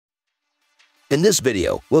In this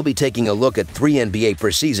video, we'll be taking a look at 3 NBA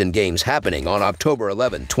preseason games happening on October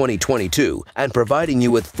 11, 2022, and providing you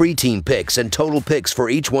with free team picks and total picks for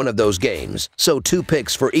each one of those games. So 2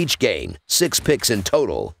 picks for each game, 6 picks in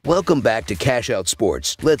total. Welcome back to Cash Out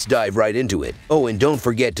Sports. Let's dive right into it. Oh, and don't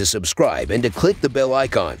forget to subscribe and to click the bell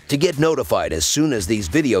icon to get notified as soon as these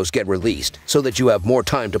videos get released, so that you have more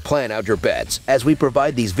time to plan out your bets as we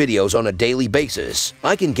provide these videos on a daily basis.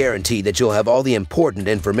 I can guarantee that you'll have all the important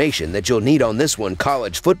information that you'll need on this one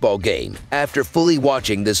college football game after fully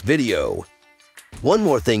watching this video. One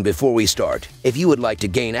more thing before we start. If you would like to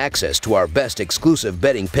gain access to our best exclusive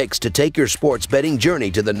betting picks to take your sports betting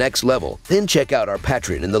journey to the next level, then check out our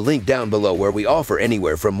Patreon in the link down below, where we offer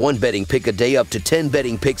anywhere from 1 betting pick a day up to 10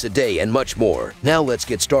 betting picks a day and much more. Now let's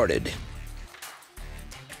get started.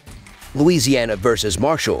 Louisiana versus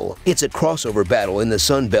Marshall. It's a crossover battle in the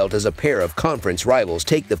Sun Belt as a pair of conference rivals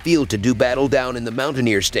take the field to do battle down in the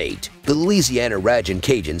Mountaineer State. The Louisiana Ragin'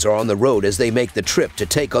 Cajuns are on the road as they make the trip to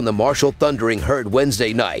take on the Marshall Thundering Herd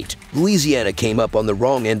Wednesday night. Louisiana came up on the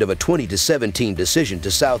wrong end of a 20-17 decision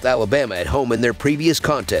to South Alabama at home in their previous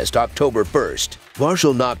contest October 1st.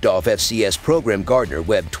 Marshall knocked off FCS program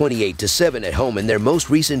Gardner-Webb 28-7 at home in their most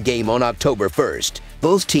recent game on October 1st.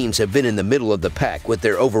 Both teams have been in the middle of the pack with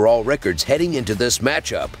their overall records heading into this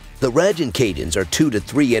matchup. The Ragin' Cajuns are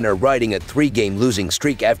 2-3 and are riding a 3-game losing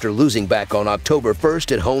streak after losing back on October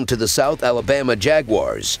 1st at home to the South Alabama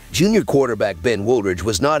Jaguars. Junior quarterback Ben Woolridge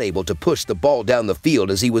was not able to push the ball down the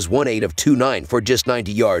field as he was 1-8 of 29 for just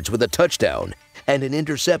 90 yards with a touchdown and an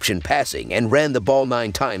interception passing, and ran the ball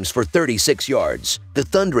 9 times for 36 yards. The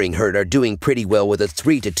Thundering Herd are doing pretty well with a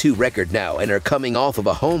 3-2 record now and are coming off of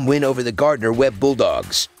a home win over the Gardner-Webb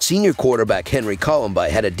Bulldogs. Senior quarterback Henry Columbi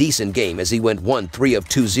had a decent game as he went 1-3 of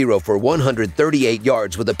 20 for 138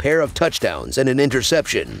 yards with a pair of touchdowns and an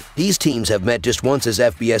interception. These teams have met just once as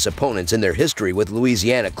FBS opponents in their history, with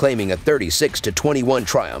Louisiana claiming a 36-21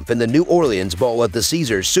 triumph in the New Orleans Bowl at the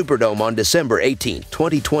Caesars Superdome on December 18,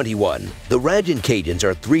 2021. The Ragin' Cajuns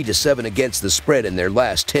are 3-7 against the spread in their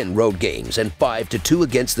last 10 road games and 5-2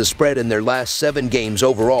 against the spread in their last 7 games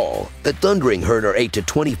overall. The Thundering Herd are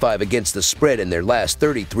 8-25 against the spread in their last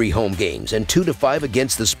 33 home games and 2-5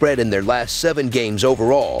 against the spread in their last 7 games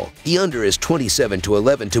overall. The under is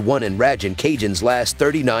 27-11-1 in Ragin' Cajuns' last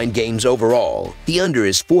 39 games overall. The under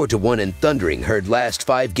is 4-1 in Thundering Herd last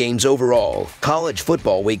 5 games overall. College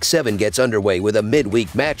football Week 7 gets underway with a midweek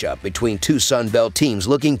matchup between 2 Sun Belt teams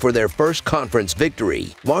looking for their first conference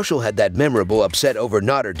victory. Marshall had that memorable upset over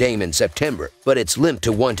Notre Dame in September, but it's limped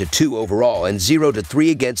to 1-2 overall and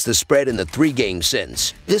 0-3 against the spread in the 3 games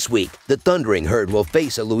since. This week, the Thundering Herd will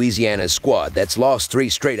face a Louisiana squad that's lost 3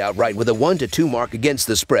 straight outright with a 1-2 mark against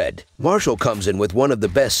the spread. Marshall comes in with one of the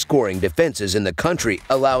best scoring defenses in the country,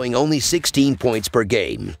 allowing only 16 points per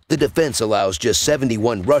game. The defense allows just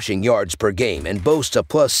 71 rushing yards per game and boasts a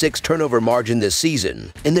 +6 turnover margin this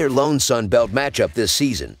season. In their lone Sun Belt matchup this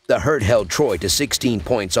season, the Herd held Troy to 16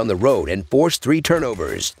 points on the road and forced 3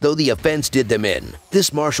 turnovers, though the offense did them in.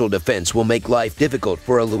 This Marshall defense will make life difficult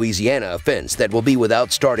for a Louisiana offense that will be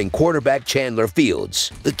without starting quarterback Chandler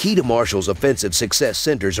Fields. The key to Marshall's offensive success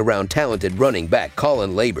centers around talented running back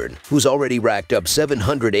Colin Laburn, who's already racked up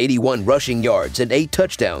 781 rushing yards and 8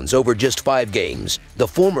 touchdowns over just 5 games. The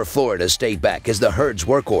former Florida State back is the Herd's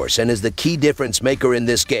workhorse and is the key difference maker in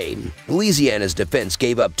this game. Louisiana's defense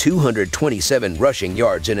gave up 227 rushing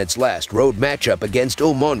yards in its last road matchup against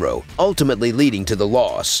Old Monroe, ultimately leading to the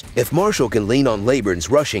loss. If Marshall can lean on Laburn's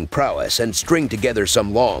rushing prowess and string together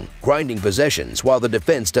some long, grinding possessions while the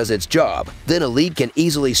defense does its job, then a lead can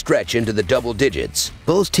easily stretch into the double digits.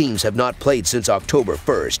 Both teams have not played since October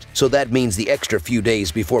 1st, so that means the extra few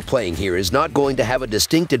days before playing here is not going to have a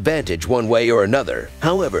distinct advantage one way or another.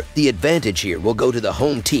 However, the advantage here will go to the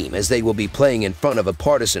home team, as they will be playing in front of a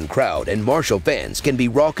partisan crowd and Marshall fans can be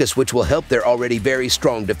raucous, which will help their already very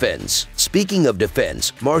strong defense. Speaking of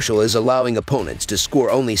defense, Marshall is allowing opponents to score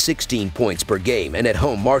only 16 points per game, and at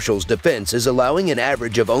home Marshall's defense is allowing an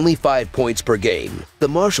average of only 5 points per game. The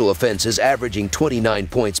Marshall offense is averaging 29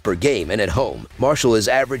 points per game, and at home Marshall is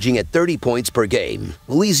averaging at 30 points per game.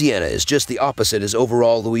 Louisiana is just the opposite, as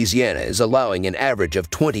overall Louisiana is allowing an average of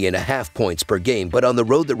 20.5 points per game, but on the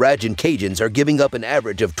road the Ragin' Cajuns are giving up an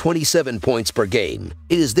average of 27 points per game.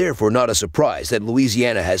 It is therefore not a surprise that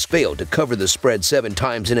Louisiana has failed to cover the spread 7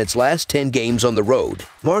 times in its last 10 games on the road.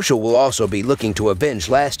 Marshall will also be looking to avenge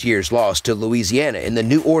last year's loss to Louisiana in the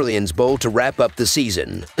New Orleans Bowl to wrap up the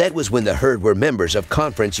season. That was when the Herd were members of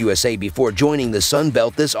Conference USA before joining the Sun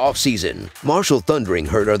Belt this offseason. Marshall Thundering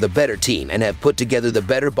Herd are the better team and have put together the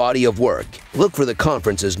better body of work. Look for the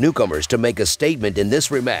conference's newcomers to make a statement in this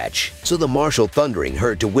rematch. So the Marshall Thundering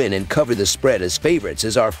Herd to win and cover the spread as favorites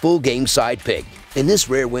is our full game side pick. In this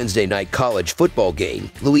rare Wednesday night college football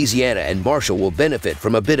game, Louisiana and Marshall will benefit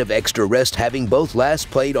from a bit of extra rest, having both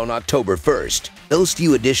last played on October 1st. Those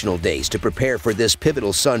few additional days to prepare for this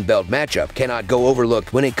pivotal Sun Belt matchup cannot go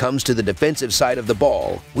overlooked when it comes to the defensive side of the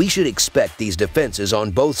ball. We should expect these defenses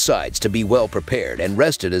on both sides to be well prepared and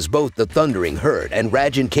rested as both the Thundering Herd and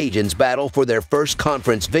Ragin' Cajuns battle for their first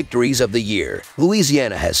conference victories of the year.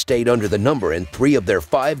 Louisiana has stayed under the number in 3 of their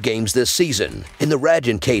 5 games this season. In the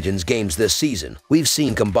Ragin' Cajuns games this season, we've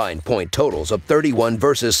seen combined point totals of 31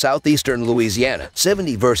 versus Southeastern Louisiana,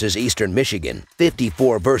 70 versus Eastern Michigan,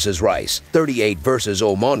 54 versus Rice, 38 versus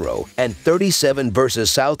Old Monroe, and 37 versus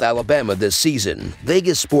South Alabama this season.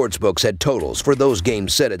 Vegas sportsbooks had totals for those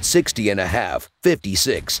games set at 60.5,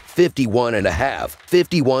 56, 51.5,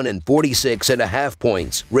 51 and 46.5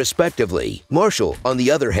 points, respectively. Marshall, on the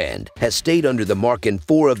other hand, has stayed under the mark in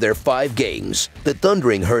 4 of their 5 games. The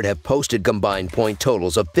Thundering Herd have posted combined point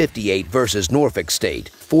totals of 58 versus Norfolk State,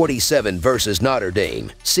 47 versus Notre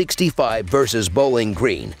Dame, 65 versus Bowling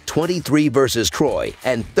Green, 23 versus Troy,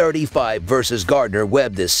 and 35 versus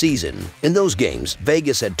Gardner-Webb this season. In those games,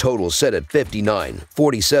 Vegas had totals set at 59,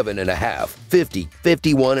 47.5, 50,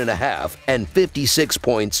 51.5, and 56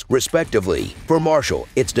 points, respectively. For Marshall,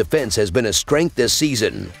 its defense has been a strength this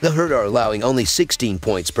season. The Herd are allowing only 16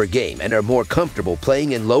 points per game and are more comfortable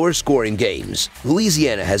playing in lower-scoring games.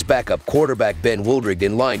 Louisiana has backup quarterback Ben Wooldridge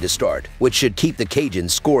in line to start, which should keep the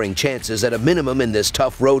Cajuns scoring chances at a minimum in this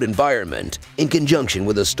tough road environment. In conjunction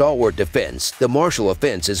with a stalwart defense, the Marshall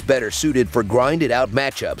offense is better suited for grinded-out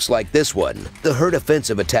matchups like this one. The Herd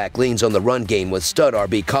offensive attack leans on the run game with stud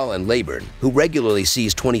RB Colin Laburn, who regularly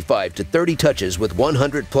sees 25 to 30 touches with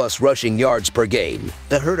 100-plus rushing yards per game.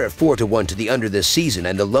 The Herd are 4-1 to the under this season,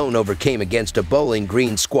 and the lone over came against a Bowling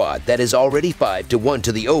Green squad that is already 5-1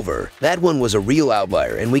 to the over. That one was a real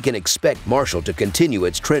outlier, and we can expect Marshall to continue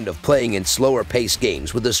its trend of playing in slower-paced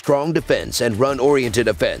games with a strong defense and run-oriented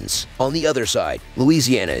offense. On the other side,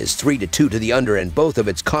 Louisiana is 3-2 to the under, and both of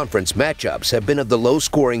its conference matchups have been of the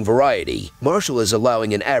low-scoring variety. Marshall is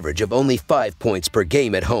allowing an average of only 5 points per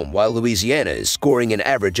game at home, while Louisiana is scoring an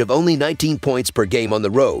average of only 19 points per game on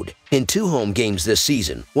the road. In 2 home games this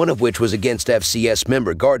season, one of which was against FCS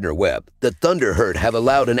member Gardner-Webb, the Thunder Herd have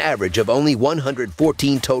allowed an average of only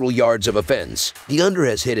 114 total yards of offense. The under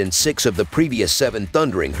has hit in 6 of the previous 7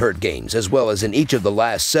 Thundering Herd games, as well as in each of the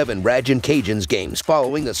last 7 Ragin' Cajuns games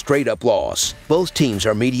following a straight-up loss. Both teams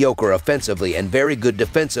are mediocre offensively and very good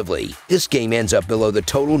defensively. This game ends up below the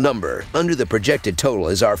total number. Under the projected total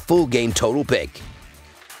is our full game total pick.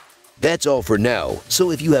 That's all for now, so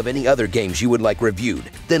if you have any other games you would like reviewed,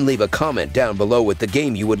 then leave a comment down below with the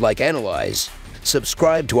game you would like analyzed.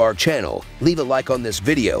 Subscribe to our channel, leave a like on this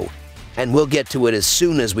video, and we'll get to it as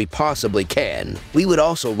soon as we possibly can. We would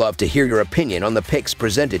also love to hear your opinion on the picks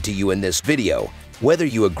presented to you in this video, whether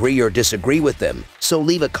you agree or disagree with them, so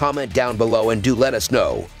leave a comment down below and do let us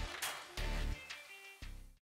know.